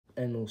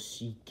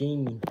MLC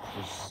Gaming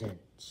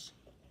presents.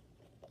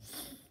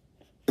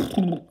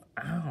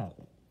 Ow.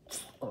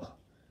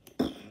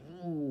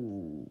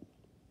 Ooh.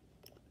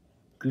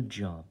 Good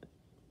job,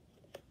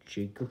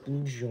 Jacob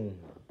and Jonah.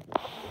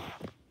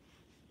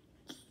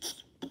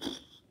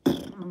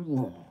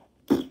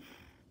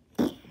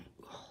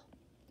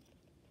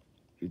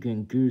 You're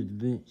getting good at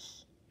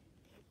this.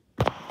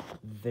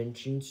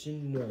 Vengeance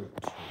and Walter.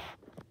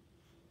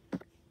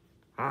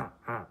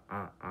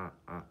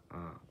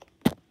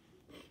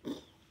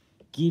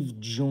 Give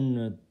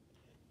Jonah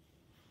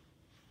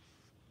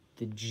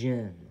the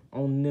gem.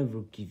 I'll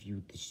never give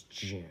you this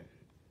gem.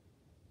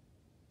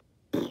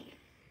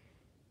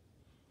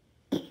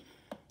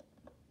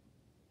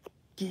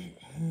 Get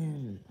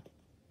him.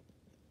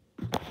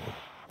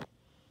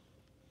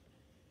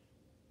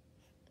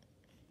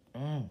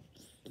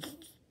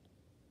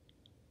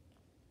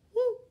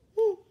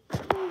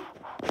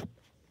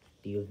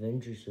 The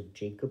Avengers of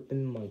Jacob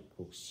and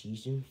Michael,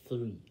 Season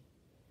 3,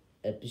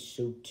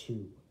 Episode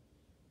 2,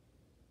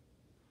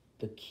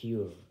 The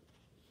Cure.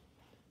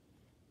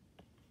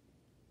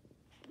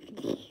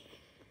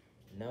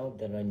 Now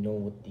that I know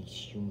what these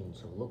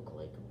humans look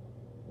like,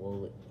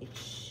 well, it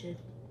should...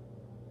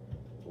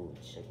 Wait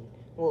a second.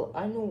 Well,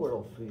 I know what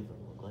all three of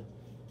them look like.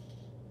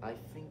 I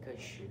think I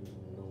should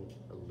know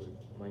a little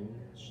my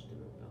master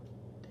about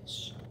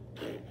this.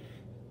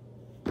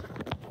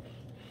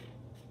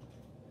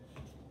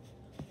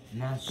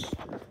 Master.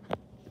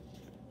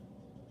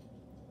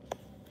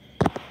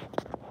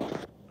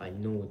 I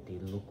know what they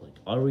look like.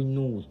 I already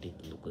know what they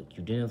look like.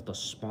 You didn't have to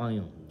spy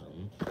on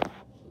them.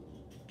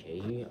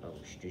 Okay, I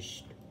was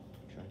just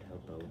trying to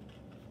help out.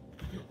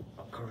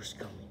 A car's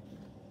coming.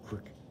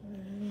 Quick.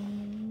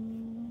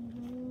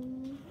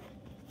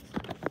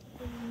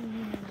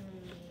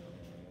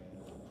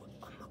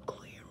 I'm a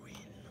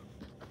clearing.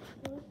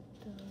 What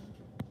the?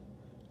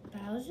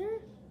 Bowser?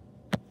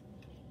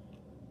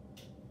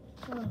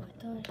 Oh, I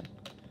thought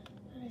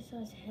I saw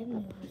his head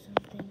move or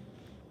something.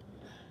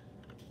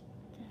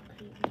 That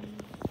creepy.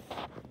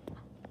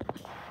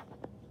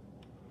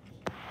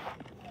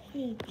 Let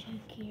me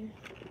check here.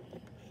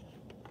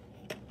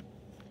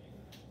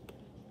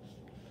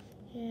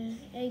 Yeah,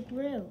 hey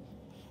Gru.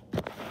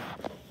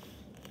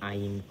 I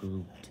am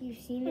Groot. You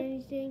seen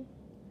anything?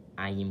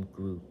 I am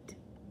Groot.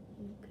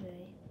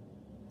 Okay.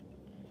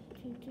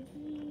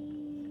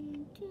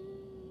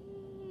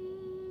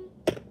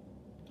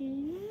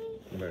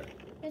 Where?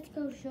 Let's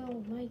go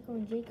show Michael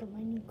and Jacob my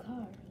new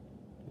car.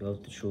 You'll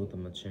have to show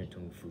them at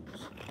Sanitary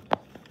Foods.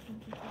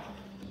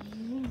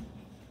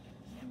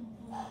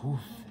 Oof,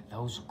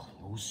 that was a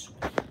close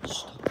one.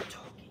 Stop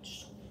talking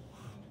so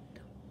loud.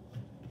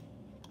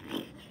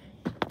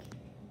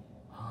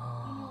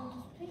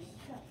 This place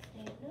sucks.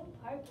 They have no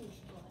parking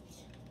spots.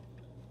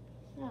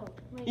 No,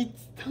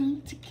 It's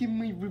time to get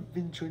my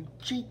revenge on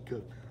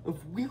Jacob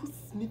of Will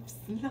Smith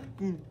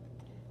slugging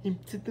him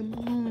to the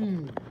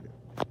moon.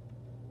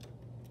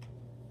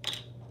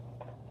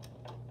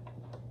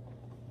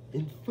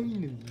 And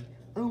finally,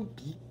 I'll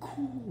be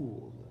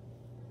cool.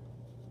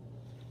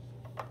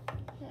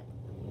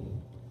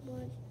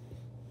 What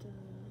the?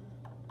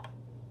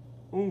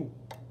 Oh,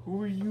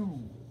 who are you?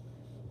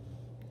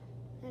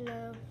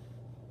 Hello.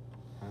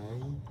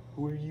 Hi,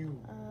 who are you?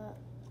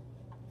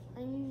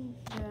 I'm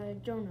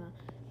Jonah.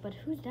 But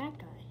who's that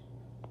guy?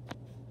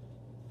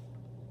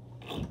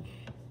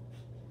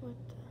 What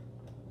the?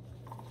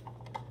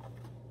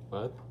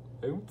 What?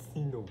 I don't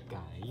see no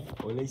guy.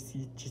 All I see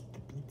is just the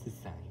pizza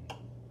sign.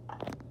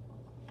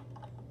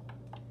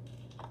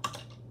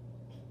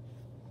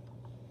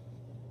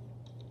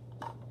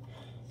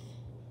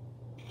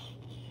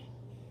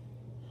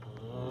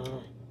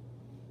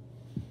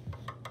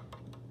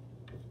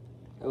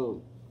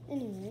 Oh,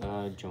 Anyway.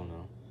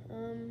 Jonah.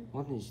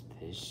 What is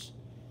this?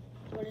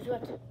 What is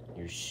what?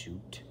 Your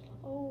suit?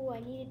 Oh, I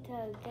needed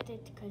to get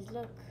it because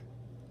look.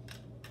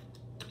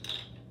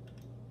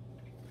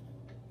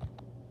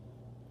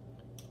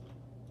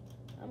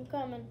 I'm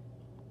coming.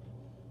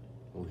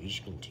 Well, he's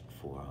gonna take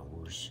 4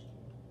 hours.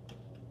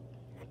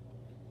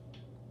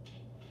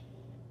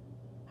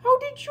 How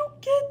did you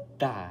get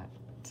that?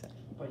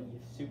 But you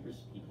have super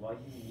speed. Why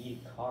do you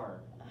need a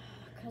car?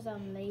 Because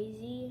I'm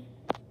lazy.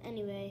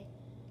 Anyway.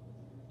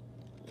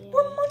 Yeah.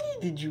 What money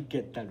did you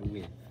get that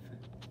with?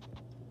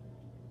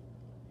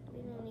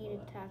 We don't need to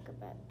talk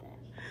about that.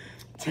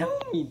 Tell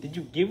me, did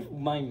you give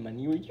my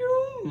money or your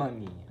own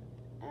money?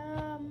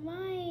 My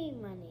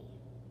money.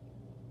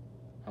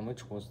 How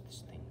much was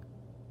this thing?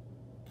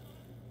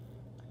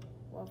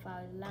 Well, if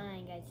I was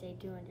lying, I'd say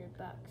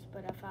 $200.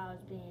 But if I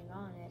was being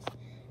honest,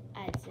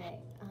 I'd say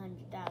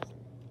 100,000.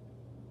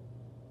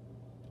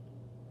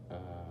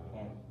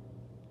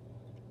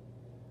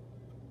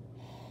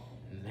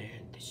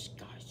 Man, this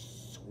guy's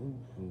so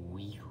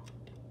weird.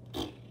 I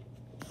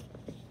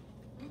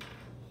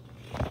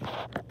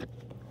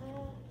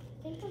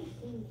think I'm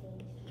seeing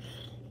things.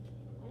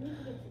 I need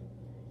to get some.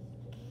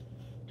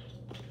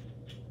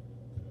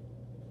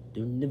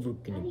 They're never I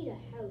gonna need a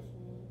house, man.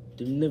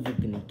 They're never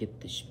gonna get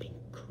this pink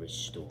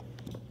crystal.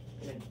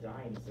 You're gonna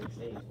die in 6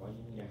 days. Why do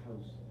you need a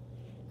house?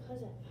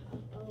 Cause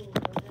I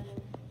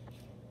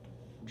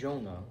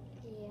Jonah,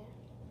 yeah.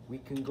 we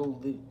can go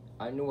live.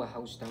 I know a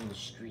house down the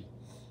street.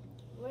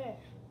 Where?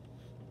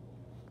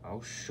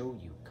 I'll show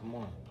you. Come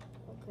on.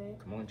 Okay.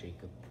 Come on,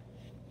 Jacob.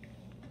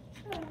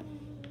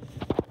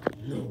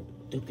 No,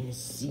 they're gonna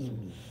see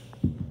me.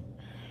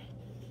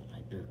 I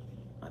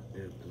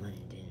better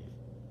blend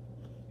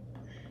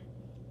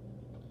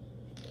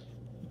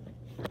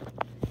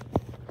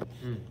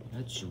in.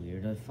 That's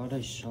weird. I thought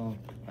I saw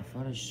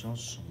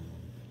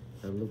someone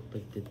that looked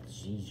like the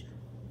diseaser.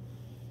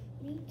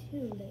 Me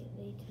too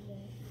lately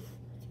today.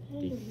 It's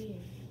kind of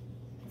weird.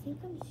 I think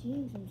I'm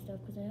seeing some stuff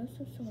because I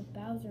also saw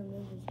Bowser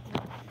move his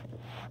head.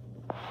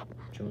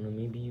 Jonah,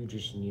 maybe you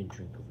just need a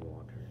drink of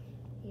water.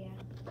 Yeah.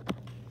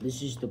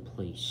 This is the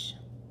place.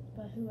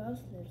 But who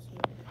else lives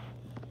here?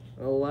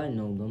 Oh, I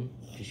know them.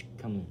 Just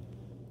come in.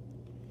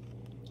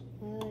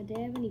 Do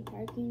they have any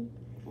parking?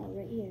 Oh,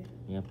 right here.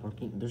 Yeah,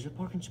 parking. There's a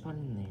parking spot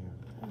in there.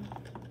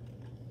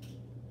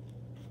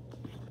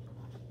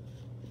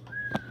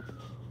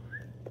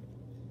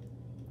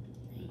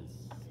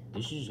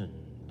 This is a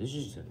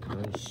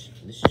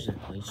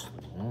nice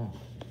lawn.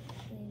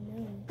 I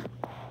know.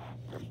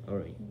 All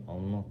right,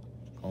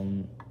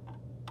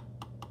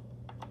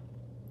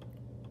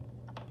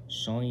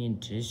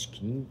 Scientist,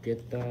 can you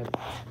get that?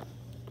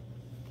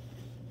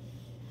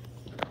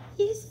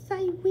 Yes,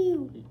 I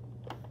will.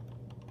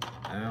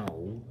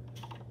 Ow.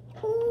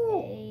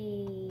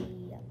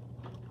 Oh.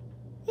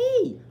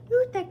 Hey,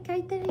 you're that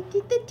guy that I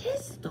did the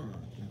test on.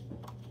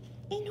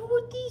 And who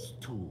are these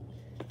two?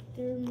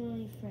 They're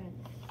my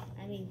friends.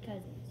 I mean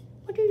cousins.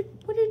 What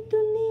are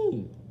their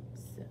names?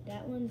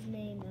 That one's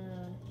named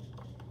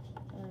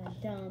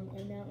Dom,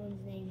 and that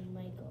one's named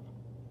Michael.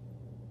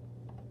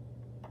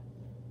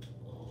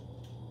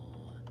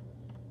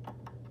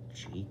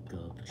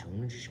 Jacob,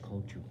 Jonah just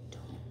called you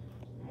dumb.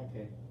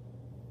 Okay.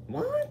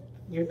 What?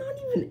 You're not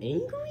even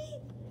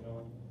angry?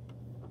 No.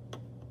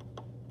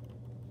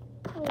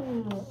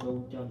 Oh.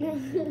 So dumb.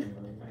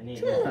 My name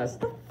Jonah,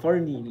 stop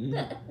farting.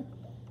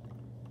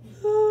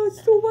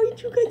 So why'd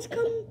you guys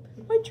come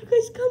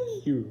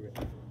here?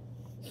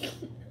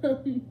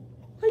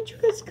 Why'd you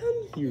guys come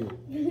here?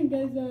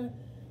 Because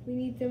we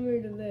need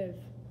somewhere to live.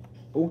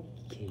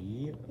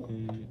 Okay,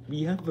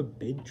 we have a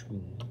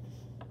bedroom.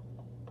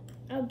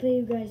 I'll pay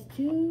you guys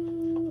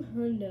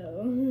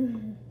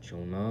 $200.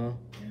 Jonah,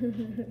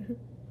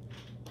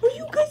 are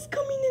you guys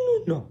coming in or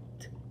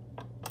not?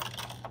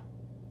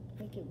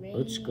 Make it rain.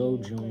 Let's go,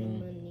 with my Jonah.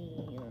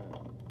 money.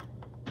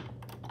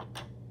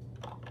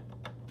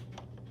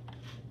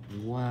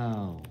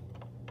 Wow.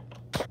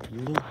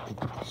 Look at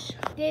this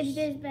house. Did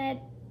this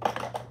bed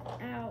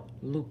out?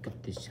 Look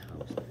at this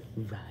house.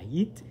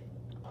 Right?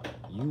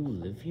 You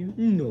live here?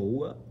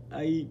 No,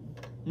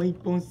 my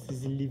boss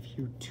doesn't live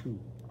here too.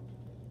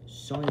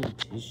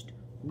 Scientist,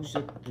 who's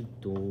at the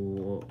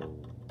door?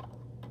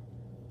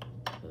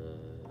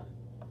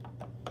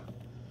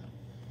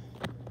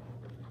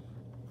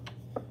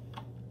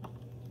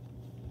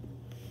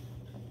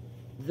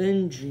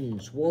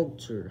 Vengeance,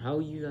 Walter, how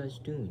are you guys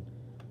doing?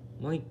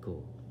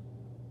 Michael,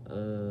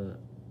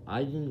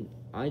 I didn't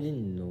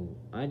know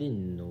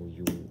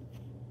you.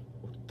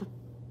 What the?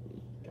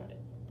 Got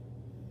it.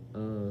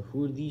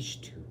 Who are these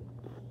two?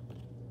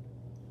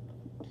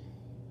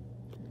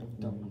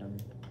 Dumb.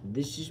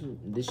 This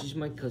is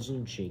my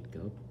cousin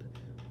Jacob,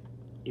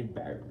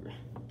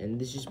 and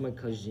this is my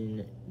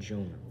cousin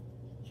Jonah.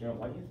 Jonah,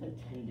 why do you have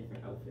like 10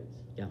 different outfits?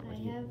 Yeah, I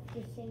have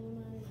the same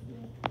amount as you.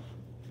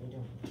 I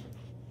don't.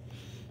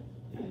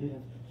 I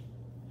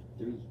have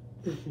 3.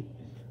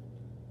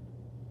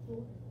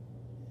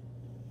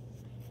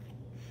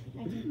 I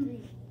have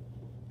 3.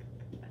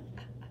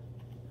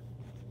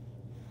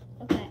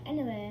 Okay,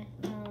 anyway,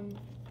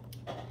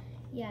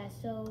 yeah,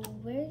 so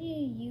where do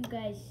you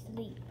guys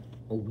sleep?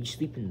 Oh, we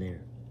sleep in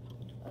there.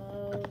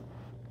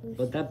 Who's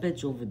But that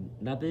bed over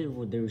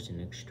there is an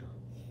extra.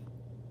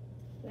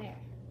 where?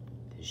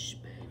 This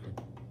bed.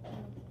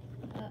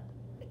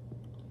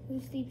 Who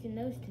sleeps in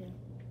those two?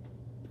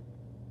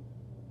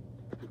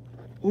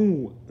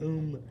 Oh,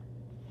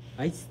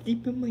 I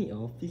sleep in my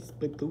office,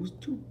 but those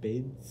 2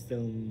 beds,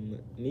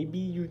 maybe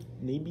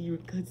your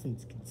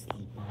cousins can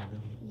sleep on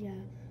them.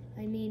 Yeah,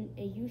 I mean,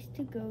 it used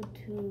to go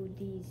to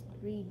these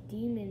 3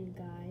 demon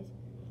guys,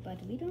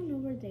 but we don't know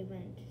where they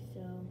went,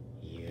 so...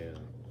 Yeah.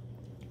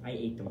 I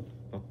ate them.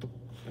 I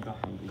got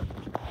hungry.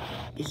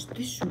 Is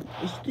this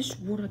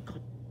what I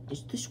got?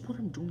 Is this what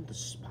I'm doing the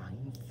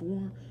spying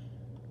for?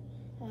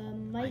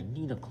 I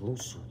need a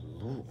closer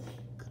look.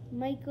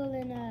 Michael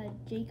and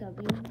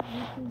Jacob, you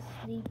can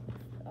sleep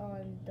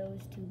on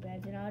those 2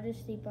 beds, and I'll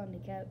just sleep on the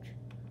couch.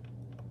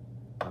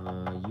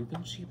 You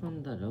can sleep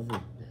on that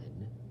other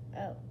bed.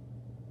 Oh.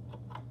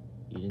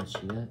 You didn't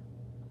see that?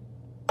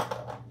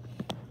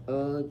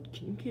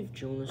 Can you give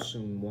Jonah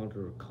some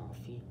water or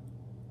coffee?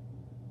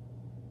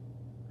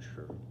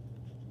 Sure.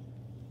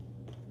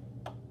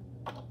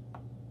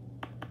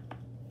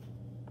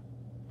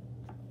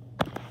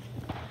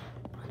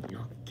 I'm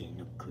not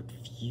getting a good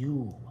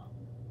view.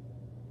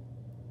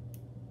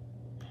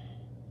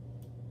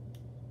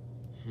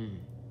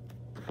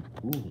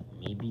 Ooh,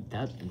 maybe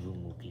that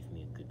room will give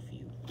me a good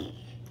view.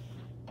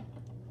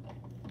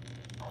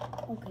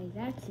 Okay,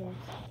 that's it.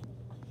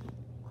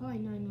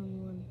 Calling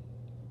 911.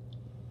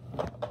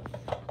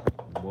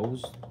 What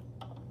was...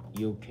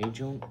 You okay,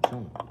 Joan?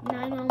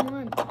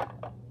 911.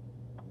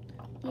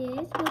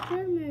 Yes, what's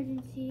your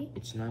emergency?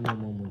 It's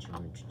 911 what's your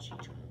emergency,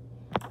 Joan.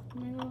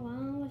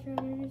 911, what's your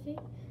emergency?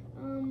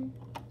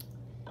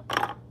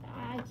 I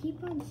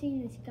keep on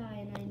seeing this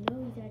guy and I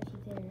know he's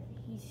actually there.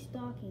 He's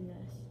stalking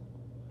us.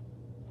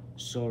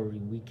 Sorry,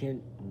 we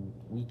can't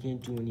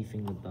do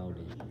anything about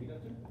it.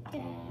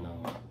 No.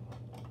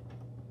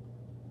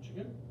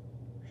 Chicken?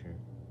 Sure.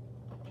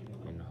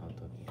 And a hot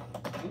dog.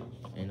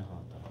 And a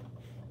hot dog.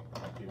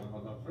 You want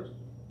hot dog first?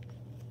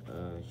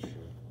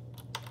 Sure.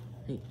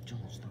 Hey, John,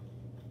 stop.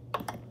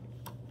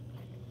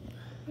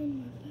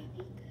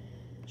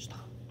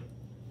 Stop.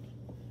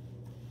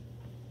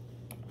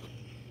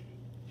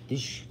 This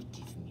should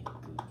give me a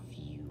good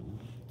view.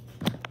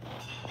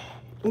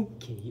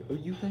 Okay, are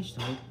you guys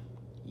tired?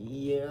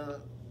 Yeah.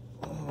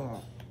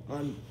 Oh,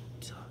 I'm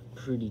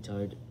pretty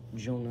tired.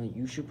 Jonah,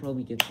 you should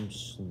probably get some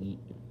sleep.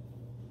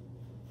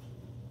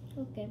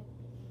 Okay.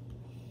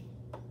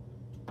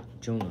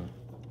 Jonah,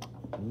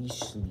 we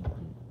sleep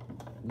in.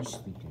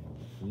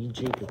 Me and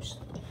Jacob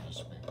sleep in these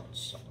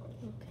beds.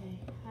 Okay.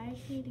 I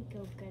just need to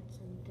go get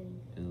something.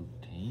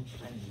 Okay.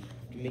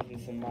 I'm making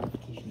some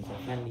modifications. I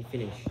finally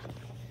finished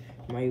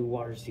my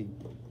water suit.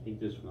 Eat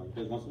this one.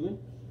 You guys want something?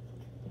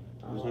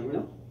 Uh, You hungry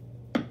now?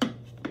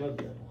 Well,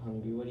 good.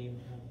 Hungry. What do you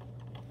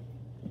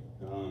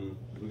have?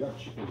 We got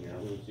chicken here.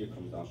 We'll see it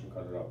comes down. She'll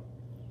cut it up.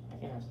 I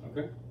can ask.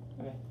 Okay?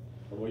 Okay.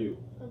 What about you?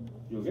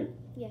 You okay?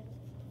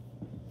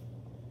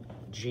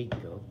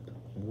 Jacob,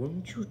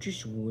 weren't you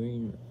just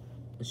wearing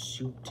a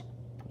suit?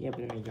 Yeah, but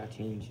then I got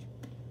changed.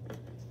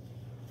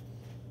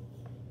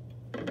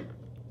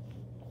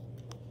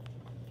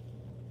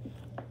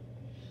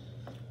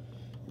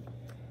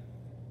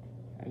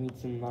 I made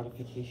some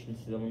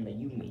modifications to the one that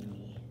you made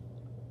me.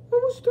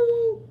 What was the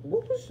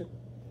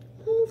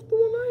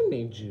one I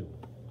made you?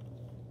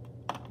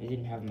 It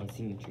didn't have my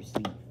signature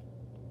sleeve.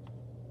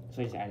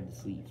 So I just added the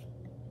sleeve.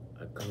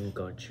 I can't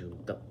got you.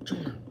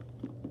 Jonah.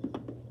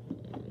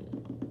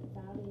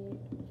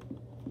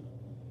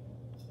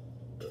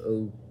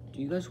 Oh,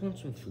 do you guys want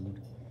some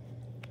food?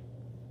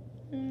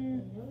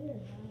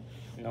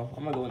 No,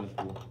 I'm gonna go in the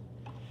pool.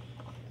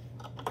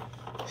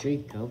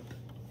 Jacob,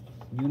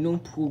 you know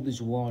pool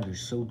is water,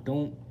 so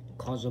don't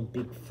cause a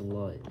big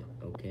flood,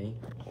 okay?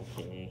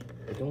 Okay.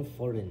 But don't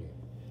fart in it.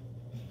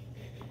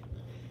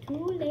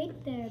 Too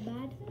late there,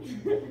 bud.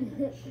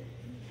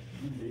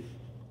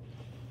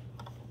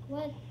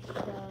 What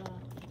the?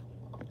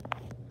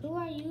 Who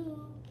are you?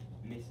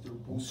 Mr. Will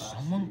Pool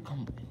someone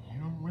come in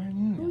here Who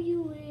already?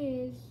 you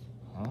is?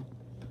 Huh?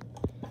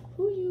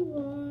 Who you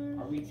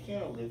are? Are we just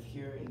gonna live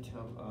here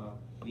until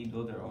we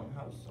build our own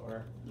house,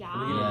 or? Yeah,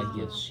 I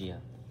guess, yeah.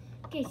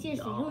 Okay,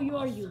 seriously, who you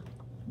are you?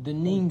 The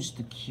name's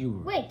the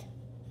cure. Wait.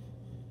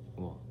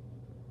 What?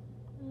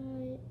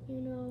 You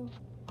know,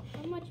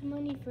 how much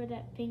money for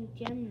that pink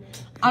gem there?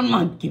 I'm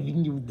not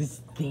giving you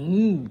this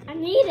thing. I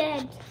need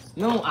it.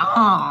 No,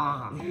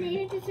 I need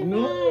it to survive.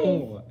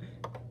 no.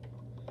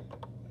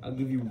 I'll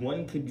give you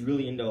 $1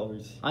 quadrillion.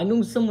 I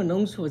know someone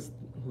else who has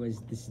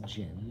this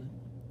gem.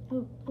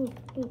 Who?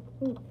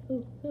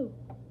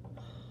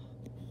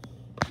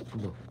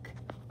 Look,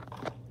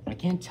 I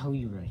can't tell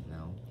you right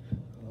now,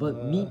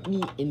 but meet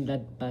me in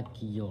that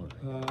backyard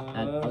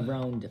at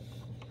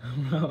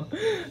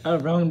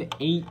around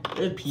 8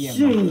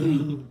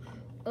 p.m.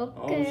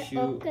 Okay, Oh, shoot.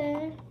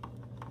 okay.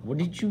 What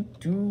did you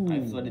do? I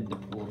flooded the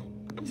pool.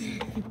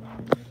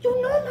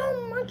 You know how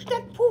much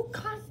that pool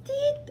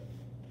costed?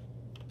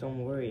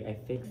 Don't worry, I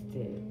fixed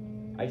it.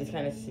 I just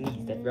kind of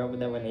sneezed. I forgot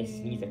that when I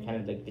sneezed, I kind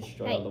of like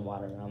destroyed all the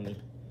water around me.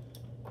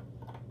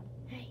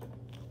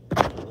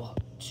 What?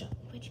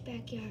 Which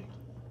backyard?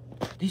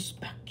 This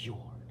backyard.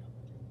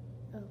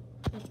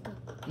 Let's go.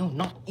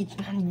 No, it's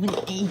not even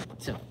 8.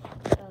 Oh,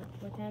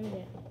 what time is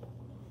it?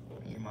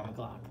 Your mom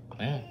o'clock.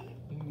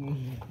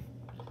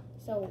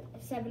 So,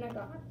 7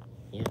 o'clock?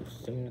 Yeah,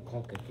 7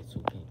 o'clock, I guess,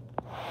 okay.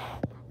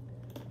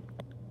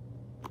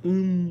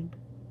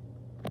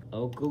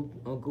 I'll go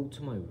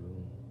to my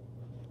room.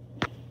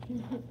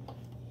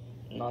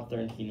 Not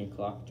 13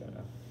 o'clock,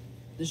 Jonah.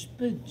 This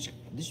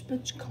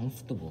bed's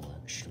comfortable,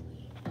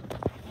 actually.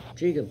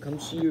 Jacob, come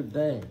see your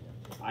bed.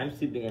 I'm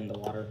sleeping in the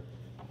water.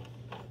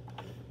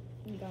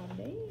 God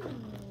damn.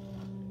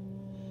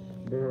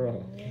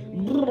 Bro.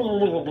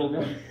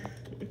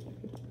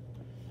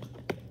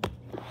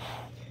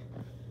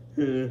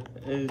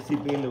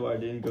 Sleeping in the water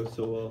didn't go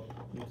so well.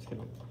 I'm just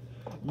kidding.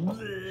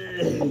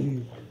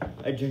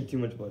 I drank too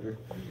much water.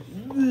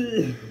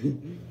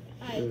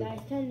 Alright, guys,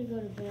 time to go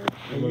to bed.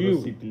 I'm gonna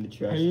go sleep in the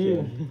trash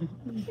can.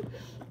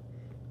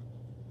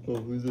 Oh,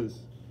 who's this?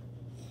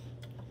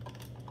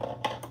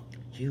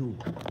 You,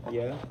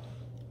 Yeah?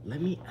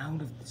 let me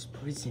out of this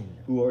prison.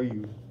 Who are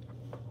you?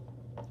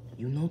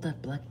 You know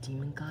that black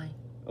demon guy?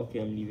 Okay,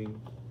 I'm leaving.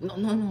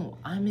 No,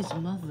 I'm his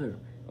mother.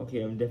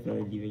 Okay, I'm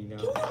definitely leaving now.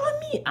 Can you let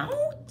me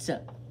out?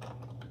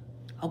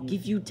 I'll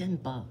give you $10.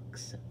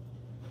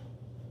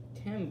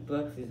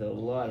 $10 is a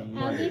lot of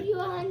I'll give money. you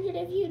 100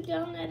 if you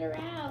don't let her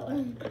out.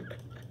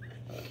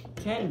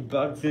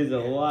 $10 is a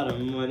lot of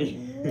money.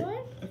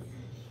 What?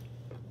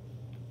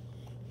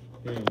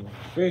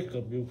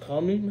 Jacob, you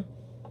coming?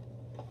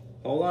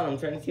 Hold on, I'm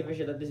trying to see if I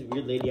should let this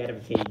weird lady out of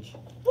a cage.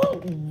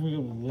 What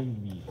will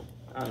me?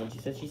 I don't know, she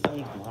said she's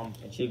selling plum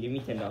and she'll give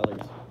me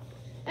 $10.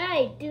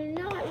 Hey, do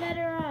not let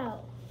her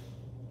out.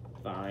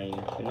 Fine,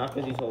 but not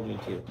because you told me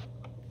to.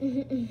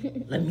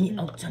 Let me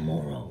out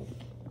tomorrow.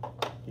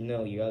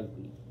 No, you're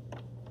ugly.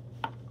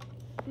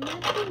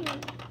 Nothing.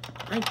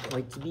 I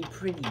try to be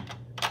pretty.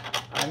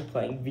 I'm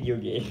playing video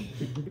games.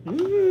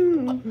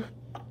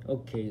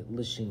 Okay,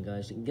 listen,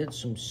 guys, get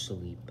some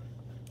sleep.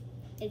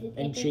 Is it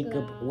And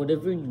Jacob,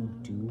 whatever you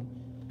do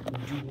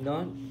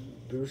not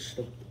burst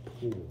up the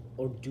pool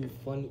or do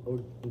funny or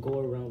go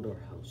around our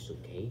house,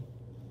 okay?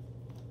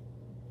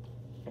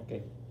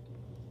 Okay.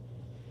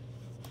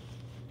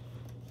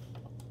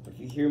 If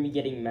you hear me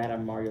getting mad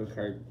on Mario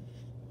Kart,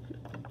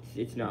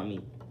 it's not me.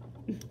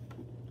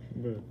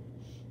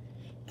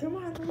 Come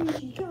on,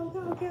 Luigi, go,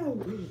 go, go!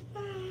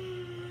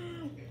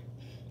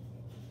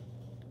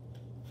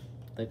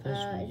 That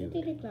guy's is it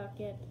weird. 8 o'clock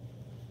yet?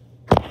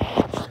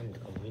 It's time to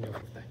go meet up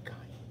with that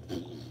guy.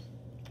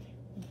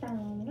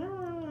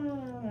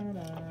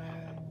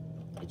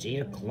 It's 8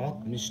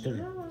 o'clock, mister.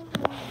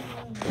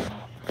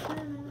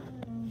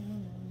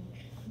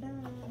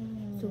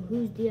 So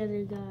who's the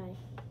other guy?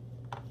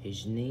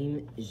 His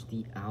name is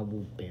the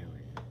Owl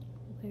Baron.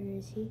 Where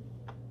is he?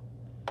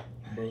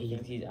 He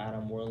thinks he's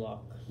Adam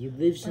Warlock. He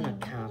lives in a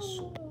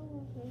castle.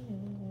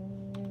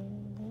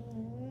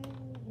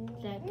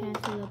 Is that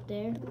castle up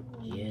there?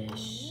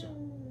 Yes.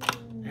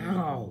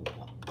 Ow!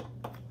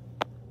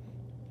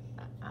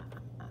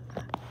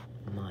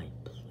 My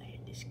plan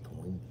is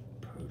going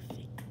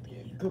perfectly.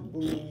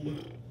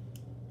 Kaboom!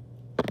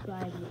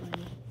 Bye,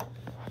 everybody.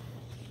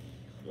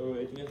 Oh,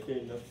 I think I've played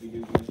enough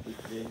video games for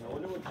today. I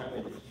wonder what time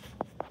it is.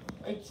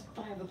 It's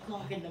 5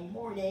 o'clock in the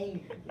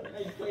morning.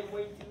 I played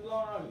way too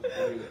long.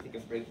 I'm gonna take a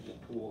break in the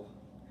pool.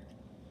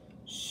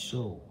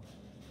 So,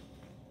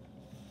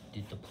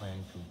 did the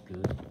plan go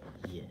good?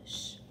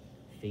 Yes.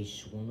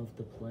 Phase 1 of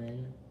the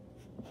plan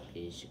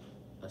is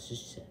a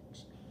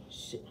success.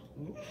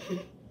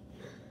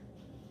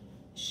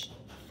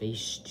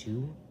 Phase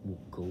 2 will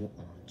go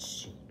on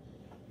soon.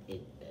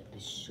 In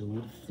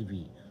episode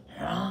 3.